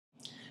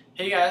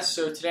Hey guys,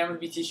 so today I'm going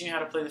to be teaching you how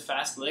to play the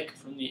fast lick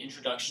from the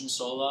introduction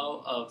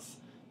solo of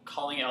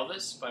Calling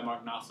Elvis by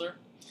Mark Knopfler.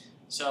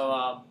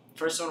 So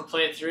first I'm going to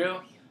play it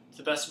through to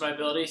the best of my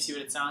ability, see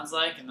what it sounds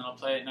like, and then I'll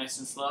play it nice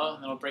and slow,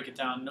 and then I'll break it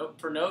down note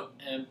per note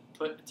and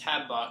put a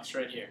tab box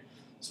right here.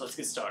 So let's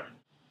get started.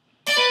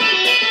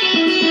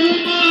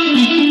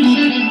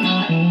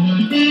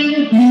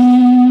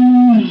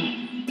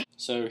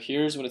 So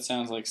here's what it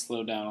sounds like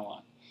slowed down a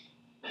lot.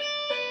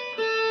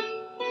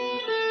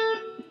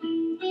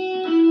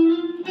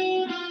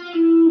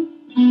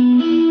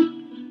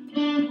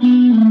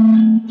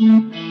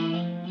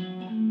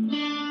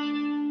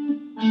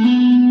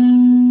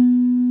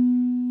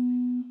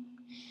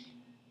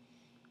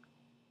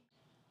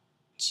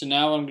 So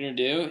now what I'm going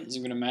to do is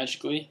I'm going to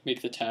magically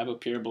make the tab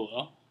appear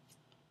below.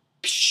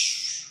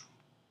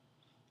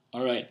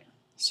 Alright,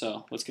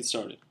 so let's get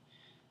started.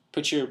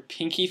 Put your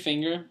pinky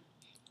finger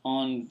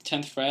on the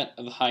 10th fret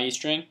of the high E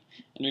string,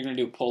 and you're going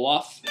to do a pull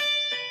off.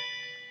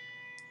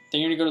 Then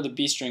you're going to go to the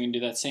B string and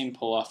do that same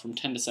pull off from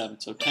 10 to 7.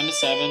 So 10 to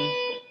 7,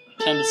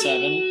 10 to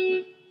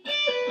 7.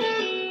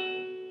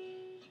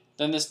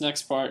 Then this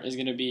next part is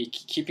going to be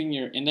keeping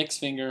your index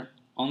finger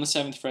on the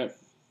 7th fret,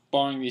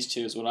 barring these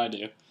two is what I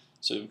do.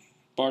 So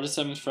bar the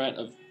 7th fret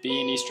of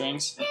B and E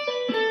strings,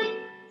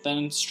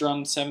 then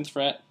strum the 7th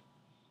fret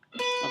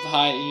of the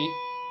high E,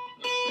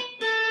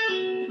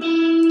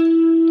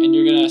 and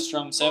you're going to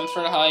strum 7th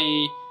fret of high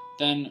E,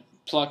 then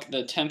pluck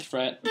the 10th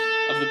fret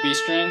of the B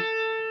string,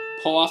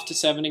 pull off to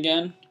 7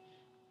 again,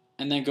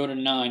 and then go to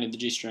 9 of the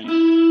G string.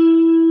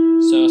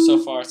 So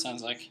far it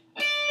sounds like.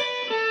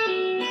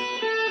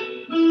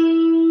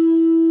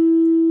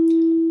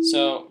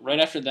 So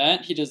right after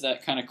that, he does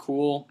that kind of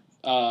cool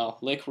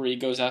lick where he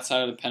goes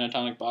outside of the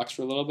pentatonic box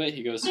for a little bit.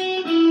 He goes.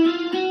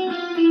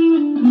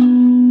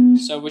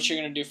 So what you're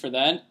going to do for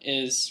that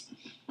is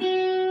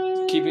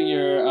keeping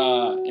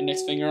your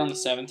index finger on the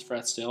 7th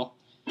fret still,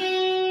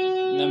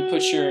 and then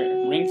put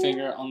your ring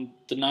finger on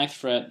the 9th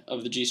fret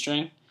of the G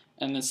string,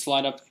 and then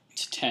slide up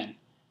to 10.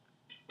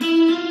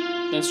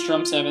 Then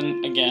strum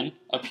 7 again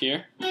up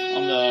here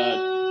on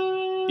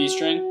the B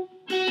string.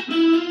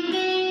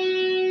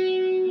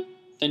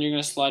 Then you're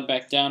going to slide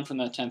back down from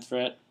that 10th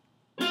fret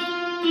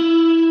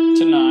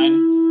to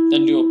 9,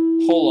 then do a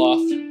pull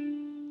off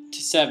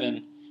to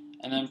 7,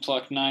 and then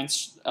pluck the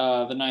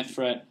 9th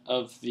fret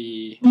of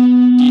the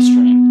D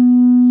string.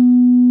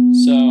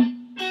 So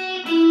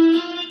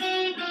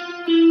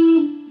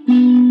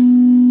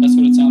that's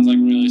what it sounds like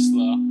really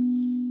slow.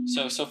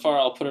 So far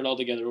I'll put it all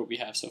together what we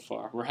have so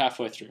far. We're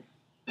halfway through.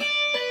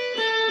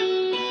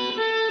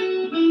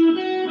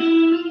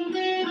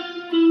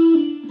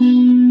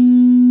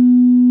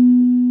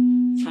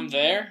 From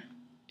there,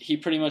 he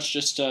pretty much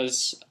just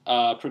does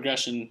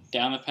progression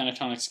down the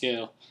pentatonic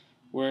scale,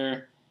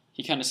 where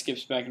he kind of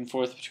skips back and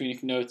forth between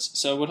notes.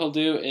 So what he'll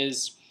do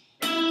is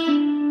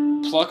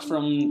pluck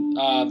from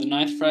the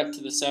 9th fret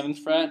to the 7th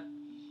fret,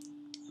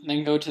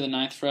 then go to the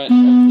 9th fret of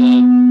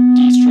the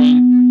D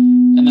string,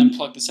 and then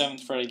pluck the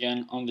 7th fret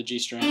again on the G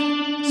string.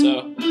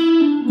 So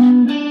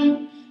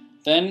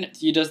then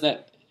he does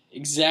that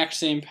exact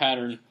same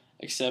pattern,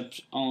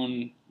 except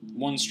on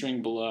one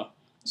string below.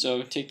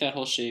 So take that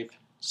whole shape,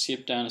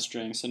 skip down a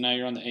string. So now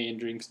you're on the A and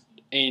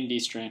D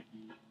string,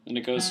 and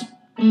it goes.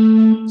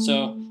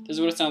 So this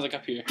is what it sounds like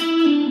up here,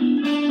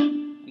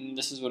 and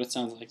this is what it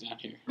sounds like down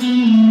here.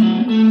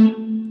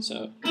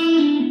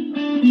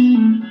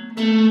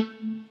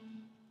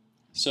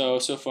 So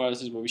far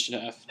this is what we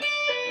should have.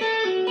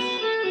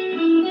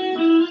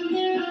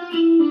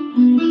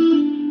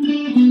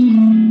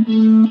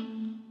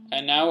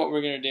 And now what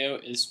we're going to do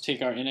is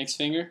take our index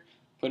finger,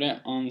 put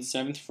it on the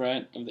 7th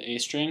fret of the A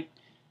string,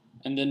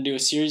 and then do a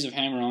series of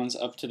hammer-ons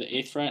up to the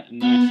 8th fret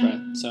and 9th fret.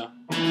 So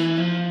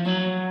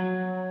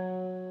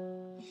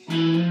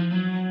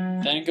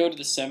then go to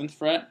the 7th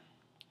fret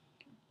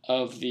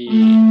of the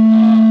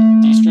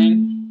D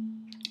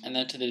string, and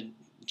then to the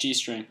G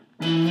string.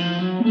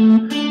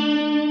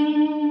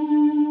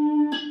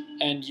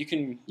 And you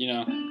can,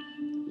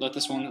 let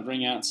this one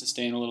ring out and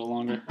sustain a little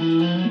longer.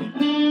 And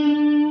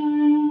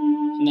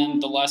then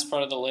the last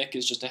part of the lick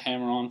is just a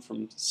hammer-on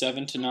from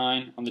 7 to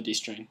 9 on the D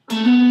string.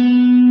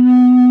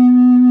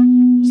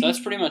 So that's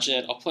pretty much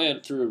it. I'll play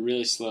it through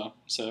really slow.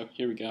 So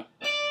here we go.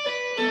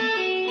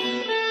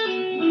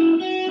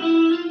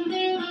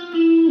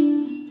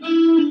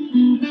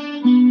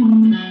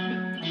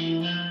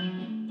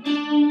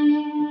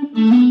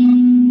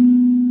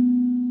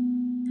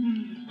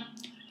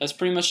 That's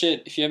pretty much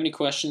it. If you have any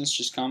questions,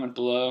 just comment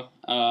below.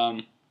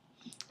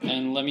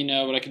 And let me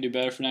know what I can do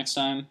better for next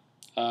time.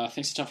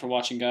 Thanks a ton for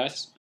watching,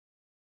 guys.